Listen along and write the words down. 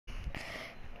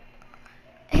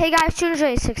Hey guys,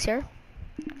 June26 here.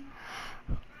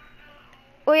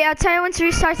 Wait, I'll tell you when to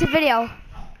restart the video.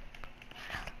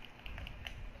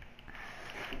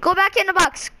 Go back in the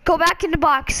box. Go back in the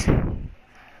box.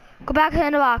 Go back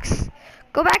in the box.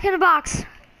 Go back in the box.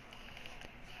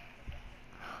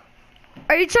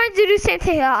 Are you trying to do the same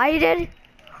thing that I did?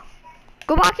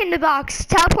 Go back in the box.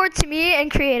 Teleport to me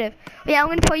and creative. Yeah, I'm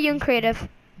gonna put you in creative.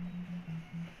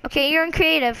 Okay, you're in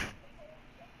creative.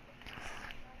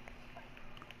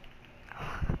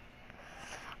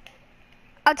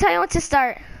 I'll tell you when to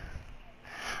start.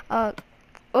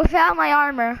 Without my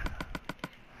armor.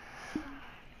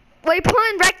 Wait, put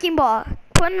in wrecking ball.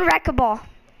 Put in wrecking ball.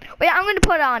 Wait, I'm gonna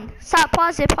put it on. Stop,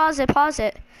 pause it, pause it, pause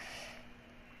it.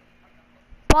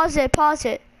 Pause it, pause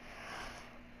it.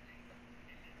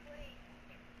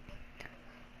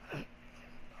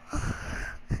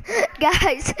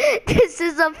 Guys, this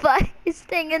is the funniest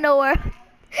thing in the world.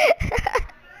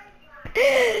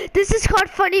 This is called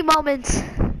funny moments.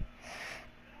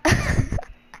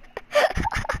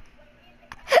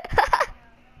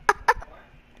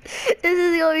 This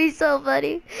is gonna be so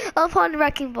funny. I'll put on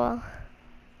wrecking ball.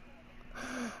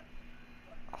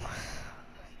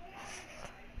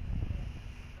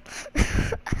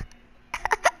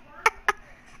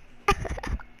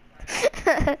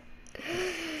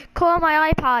 Call on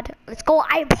my iPod. Let's go,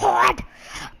 iPod.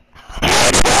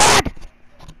 iPod.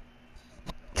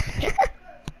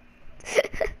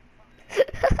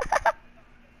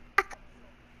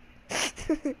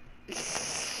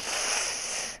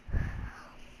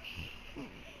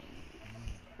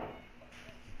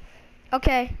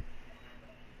 Okay.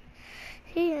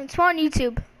 Hey, it's on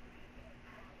YouTube.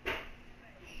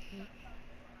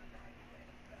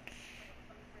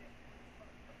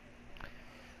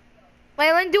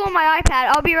 Wait, let me do it on my iPad.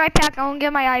 I'll be right back. I'm gonna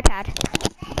get my iPad.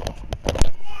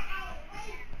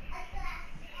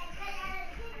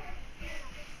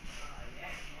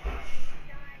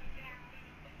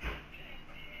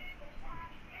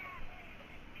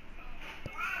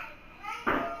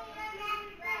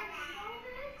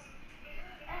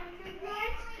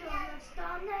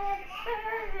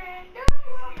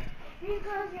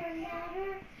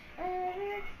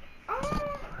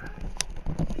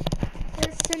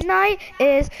 Tonight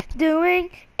is doing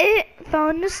it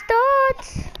from the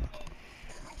start.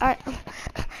 Alright,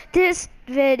 this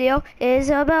video is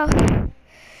about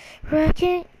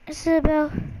wrecking. It's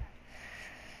about.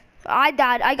 I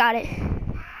died. I got it.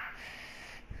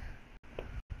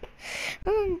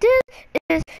 This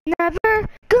is never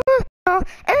gonna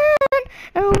end,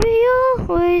 and we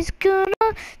always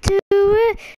gonna do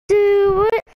it,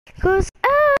 'cause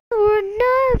we're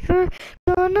never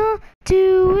gonna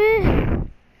do it.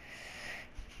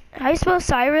 How you spell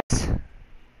Cyrus?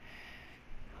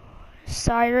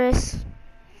 Cyrus.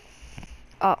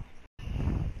 Oh.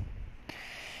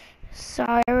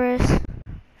 Cyrus.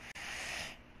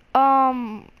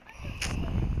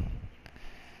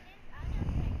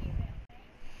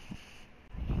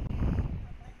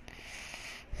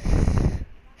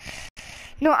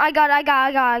 No, I got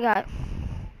it.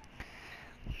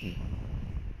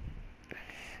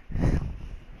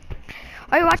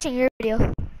 Are you watching your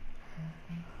video?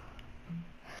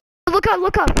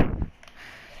 Look up.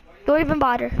 Don't even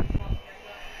bother.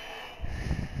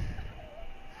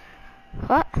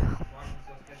 What?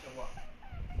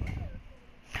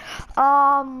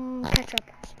 Catch up.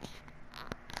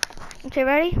 Okay,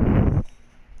 ready?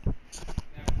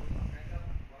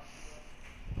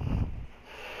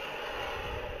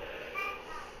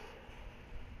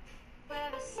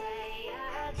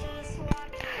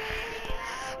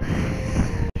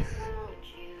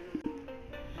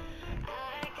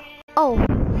 Oh.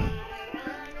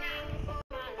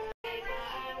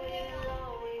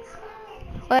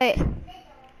 Wait.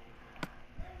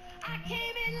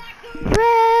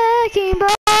 Wrecking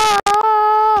ball.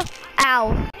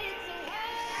 Ow.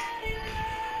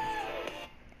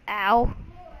 Ow.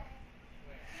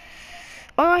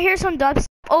 I want to hear some dubstep.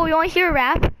 Oh, you want to hear a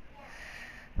rap?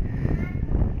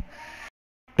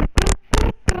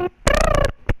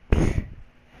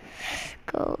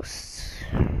 Ghosts.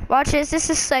 Watch this. This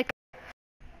is sick.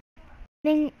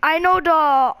 I know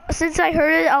since I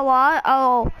heard it a lot,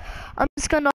 I'm just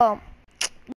gonna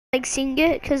like sing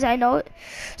it because I know it.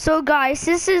 So guys,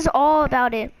 this is all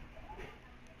about it.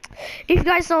 If you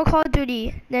guys know Call of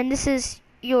Duty, then this is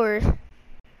yours.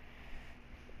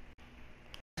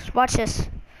 Watch this.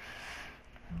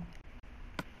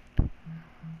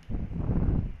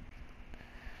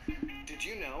 Did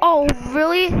you know? Oh,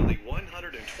 really? Only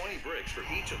 120 bricks for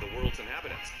each of the world's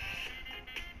inhabitants.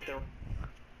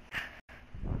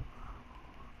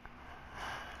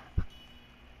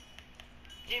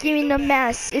 Give me the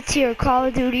mess. It's here. Call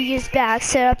of Duty is back.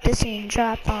 Set up the scene.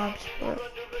 Drop bombs.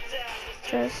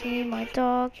 Just me, my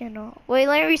dog, you know. Wait,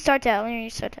 let me restart that.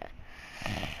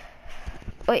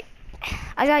 Wait.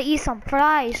 I gotta eat some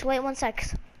fries. Wait 1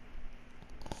 sec.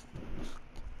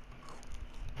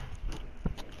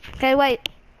 Okay, wait.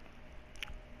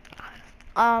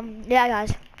 Yeah,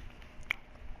 guys.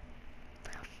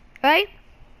 Right?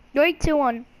 3, 2,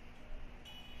 1.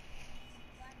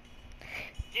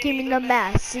 Give me the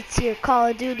mess, it's here, Call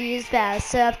of Duty is bad.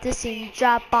 Set up the scene,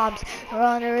 drop bombs,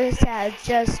 runner is sad.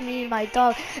 Just me, my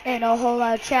dog, and a whole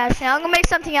lot of trash. Now I'm gonna make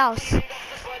something else.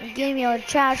 Give me a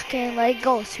trash can, let it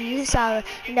go, sweet salad.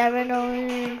 Never know when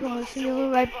it goes,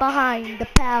 you right behind the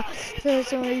pal. So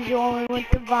someone's going with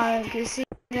the violence, cause see,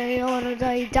 they wanna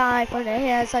die from their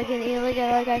hands like an eel, like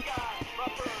I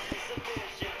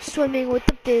swimming with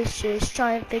the fishes,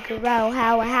 trying to figure out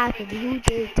how it happened. Who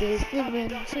did this?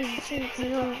 Living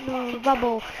in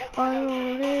bubble.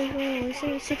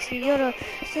 60 other,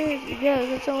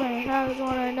 someone has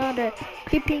one another.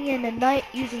 Creeping in the night,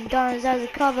 using darkness as a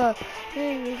cover.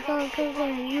 It's gonna come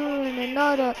from you and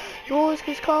another. Yours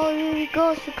is calling you,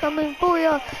 ghosts are coming for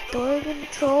ya. The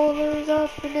controllers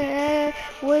up in the air,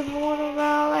 waving one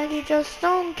around like you just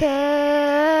don't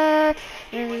care.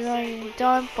 It's like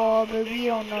done for, but we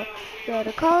don't know.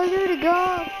 Gotta call you to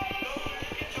go.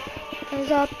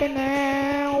 It's up in the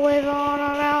air, waving on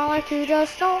around like you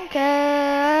just don't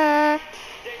care.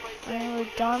 And we're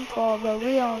done for, but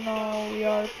we don't know. We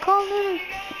are calling.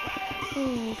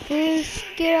 Fish,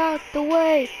 get out the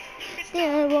way. Yeah,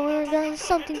 everyone got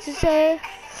something to say.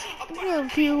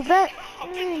 Feel that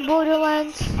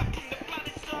Borderlands.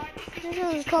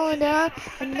 Calling down,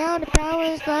 and now the power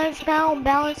is large. Now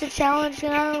balance the challenge,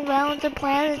 and balance the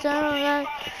plan. It's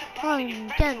I'm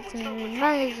canceling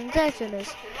marriage and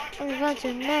cancerous. I'm about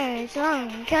to marriage,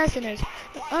 I'm cancerous.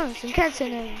 I'm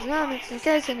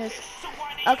cancerous.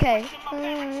 Okay.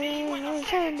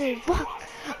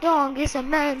 Longest a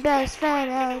man, best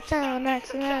friend, out of town,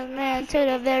 next man to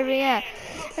the very end.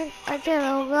 I don't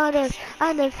know what else.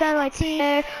 I defend my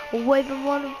team, waving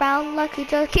one around like you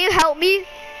just. Can you help me?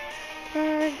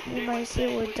 You might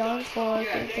say we're done for,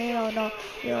 cause they don't know.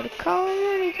 You're the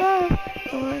color guy,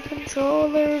 the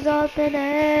controllers up in the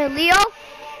air. Leo?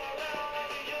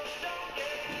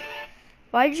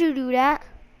 Why'd you do that?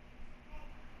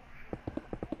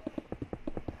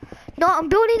 No, I'm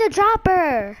building the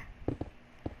dropper.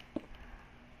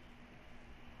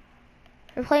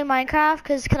 You're playing Minecraft,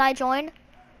 cause can I join?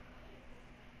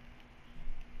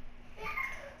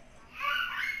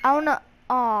 I wanna,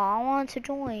 I want to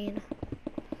join.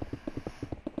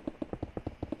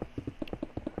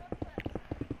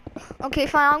 Okay,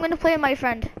 fine, I'm gonna play with my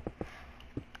friend.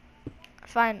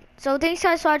 Fine. So thanks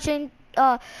guys for watching.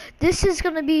 This is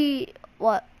gonna be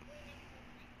what?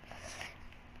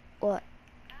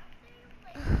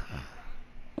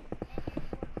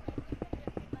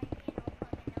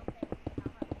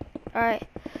 Alright.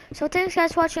 So thanks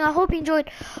guys for watching. I hope you enjoyed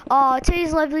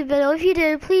today's lovely video. If you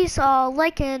did, please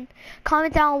like and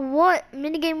comment down what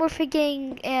minigame we're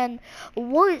forgetting and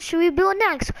what should we build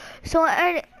next. So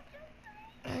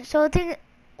thanks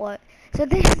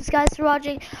guys for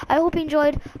watching. I hope you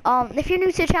enjoyed. If you're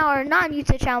new to the channel or not new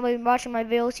to the channel but you've been watching my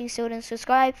videos, you still didn't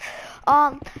subscribe.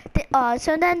 So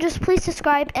then just please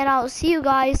subscribe and I'll see you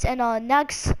guys in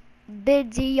next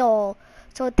video.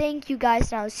 So thank you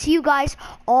guys and I'll see you guys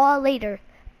all later.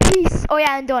 Peace. Oh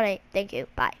yeah, and donate. Thank you.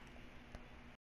 Bye.